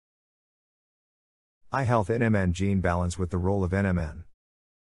iHealth NMN gene balance with the role of NMN.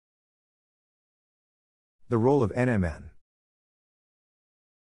 The role of NMN.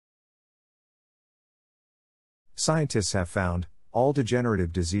 Scientists have found, all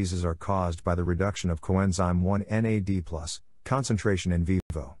degenerative diseases are caused by the reduction of coenzyme 1 NAD+, concentration in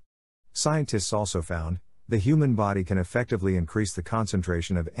vivo. Scientists also found, the human body can effectively increase the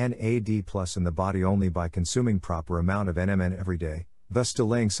concentration of NAD+ in the body only by consuming proper amount of NMN every day, thus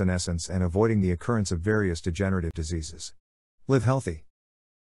delaying senescence and avoiding the occurrence of various degenerative diseases. Live healthy.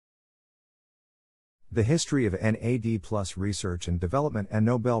 The history of NAD+ research and development and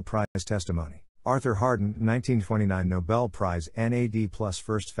Nobel Prize testimony. Arthur Harden, 1929 Nobel Prize. NAD+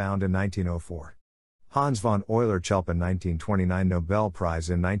 first found in 1904. Hans von Euler-Chelpin, 1929 Nobel Prize.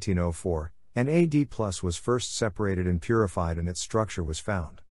 In 1904, NAD+ was first separated and purified and its structure was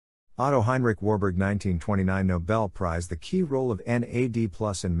found. Otto Heinrich Warburg, 1929 Nobel Prize. The key role of NAD+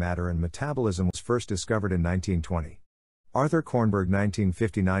 in matter and metabolism was first discovered in 1920. Arthur Kornberg,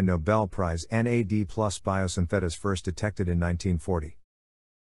 1959 Nobel Prize. NAD+ biosynthesis first detected in 1940.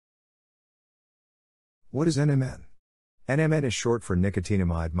 What is NMN? NMN is short for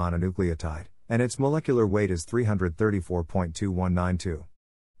nicotinamide mononucleotide, and its molecular weight is 334.2192.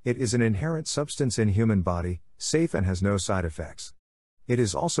 It is an inherent substance in human body, safe and has no side effects. It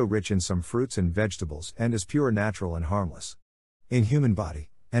is also rich in some fruits and vegetables and is pure, natural and harmless. In human body,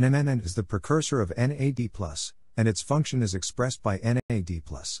 NMN is the precursor of NAD+, and its function is expressed by NAD+.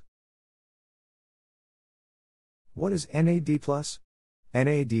 What is NAD+?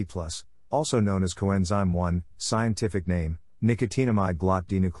 NAD+, also known as coenzyme 1, scientific name, nicotinamide GLOT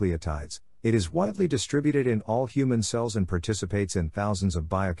dinucleotides. It is widely distributed in all human cells and participates in thousands of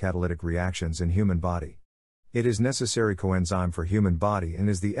biocatalytic reactions in human body. It is necessary coenzyme for human body and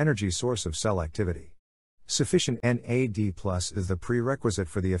is the energy source of cell activity. Sufficient NAD+ is the prerequisite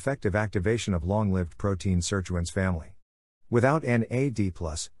for the effective activation of long-lived protein sirtuins family. Without NAD+,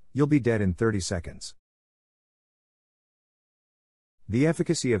 you'll be dead in 30 seconds. The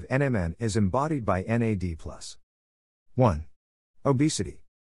efficacy of NMN is embodied by NAD+. 1. Obesity.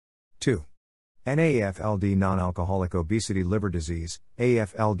 2. NAFLD non-alcoholic obesity liver disease,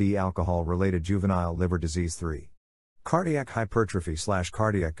 AFLD alcohol-related juvenile liver disease. 3. Cardiac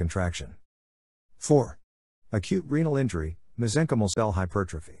hypertrophy/cardiac contraction. 4. Acute renal injury, mesenchymal cell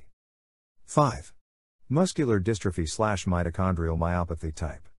hypertrophy. 5. Muscular dystrophy/mitochondrial myopathy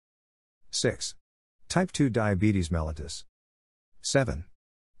type. 6. Type 2 diabetes mellitus. 7.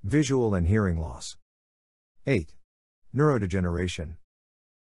 Visual and hearing loss. 8. Neurodegeneration.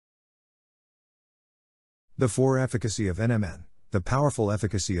 The 4 efficacy of NMN. The powerful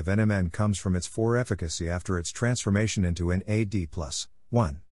efficacy of NMN comes from its 4 efficacy after its transformation into NAD+.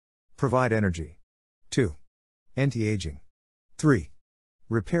 1. Provide energy. 2. Anti-aging. 3.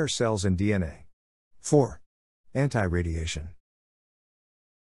 Repair cells and DNA. 4. Anti-radiation.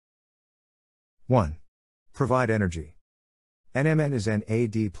 1. Provide energy. NMN is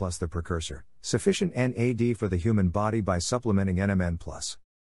NAD+ the precursor, sufficient NAD for the human body by supplementing NMN+.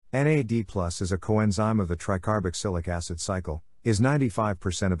 NAD+ is a coenzyme of the tricarboxylic cycle, is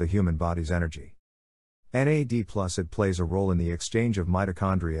 95% of the human body's energy. NAD+, it plays a role in the exchange of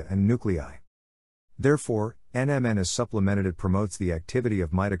mitochondria and nuclei. Therefore, NMN is supplemented, it promotes the activity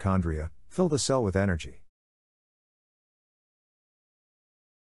of mitochondria, fill the cell with energy.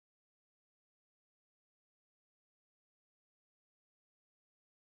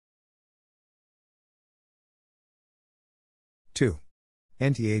 Two.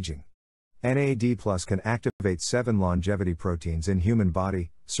 Anti-aging. NAD+ can activate 7 longevity proteins in human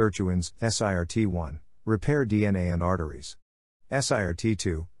body, sirtuins, SIRT1, repair DNA and arteries.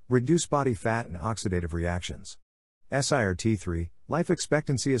 SIRT2, reduce body fat and oxidative reactions. SIRT3, life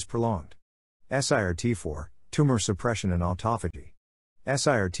expectancy is prolonged. SIRT4, tumor suppression and autophagy.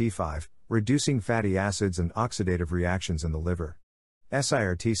 SIRT5, reducing fatty acids and oxidative reactions in the liver.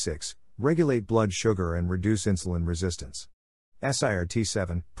 SIRT6, regulate blood sugar and reduce insulin resistance.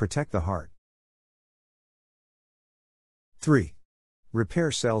 SIRT7, protect the heart. 3.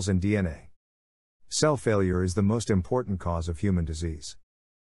 Repair cells and DNA. Cell failure is the most important cause of human disease.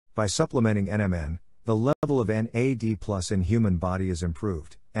 By supplementing NMN, the level of NAD+ in human body is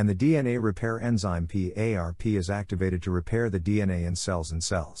improved, and the DNA repair enzyme PARP is activated to repair the DNA in cells and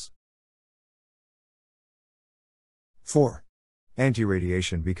cells. 4.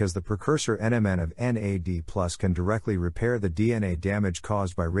 Anti-radiation, because the precursor NMN of NAD+ can directly repair the DNA damage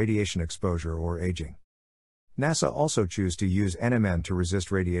caused by radiation exposure or aging. NASA also choose to use NMN to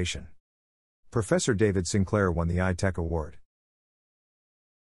resist radiation. Professor David Sinclair won the iTech Award.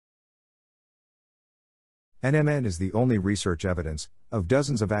 NMN is the only research evidence, of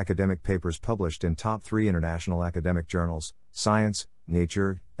dozens of academic papers published in top 3 international academic journals, Science,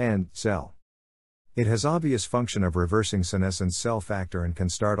 Nature, and Cell. It has obvious function of reversing senescence cell factor and can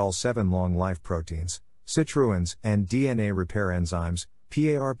start all 7 long-life proteins, citrulins, and DNA repair enzymes,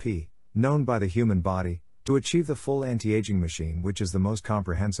 PARP, known by the human body, to achieve the full anti-aging machine, which is the most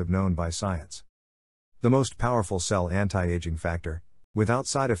comprehensive known by science. The most powerful cell anti-aging factor, without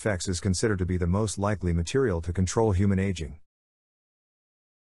side effects, is considered to be the most likely material to control human aging.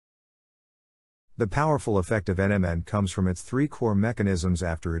 The powerful effect of NMN comes from its 3 core mechanisms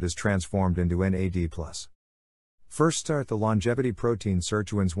after it is transformed into NAD+. First, start the longevity protein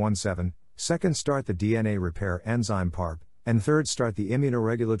sirtuins 1,7, second, start the DNA repair enzyme PARP, and third, start the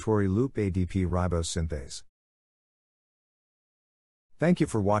immunoregulatory loop ADP ribose synthase. Thank you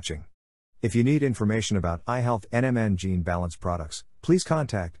for watching. If you need information about iHealth NMN Gene Balance products, please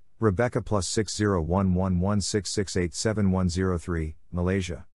contact Rebecca +601116687103,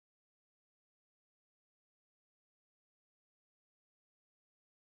 Malaysia.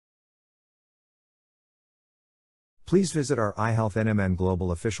 Please visit our iHealth NMN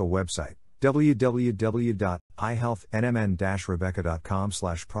Global official website,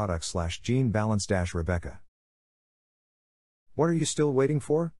 www.ihealthnmn-rebecca.com/products/gene-balance-rebecca. What are you still waiting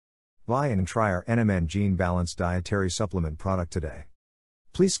for? Buy and try our NMN Gene Balance dietary supplement product today.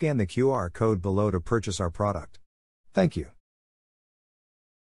 Please scan the QR code below to purchase our product. Thank you.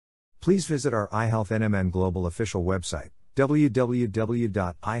 Please visit our iHealth NMN Global official website,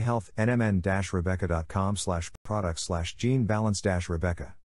 www.ihealthnmn-rebecca.com/products/gene-balance-rebecca.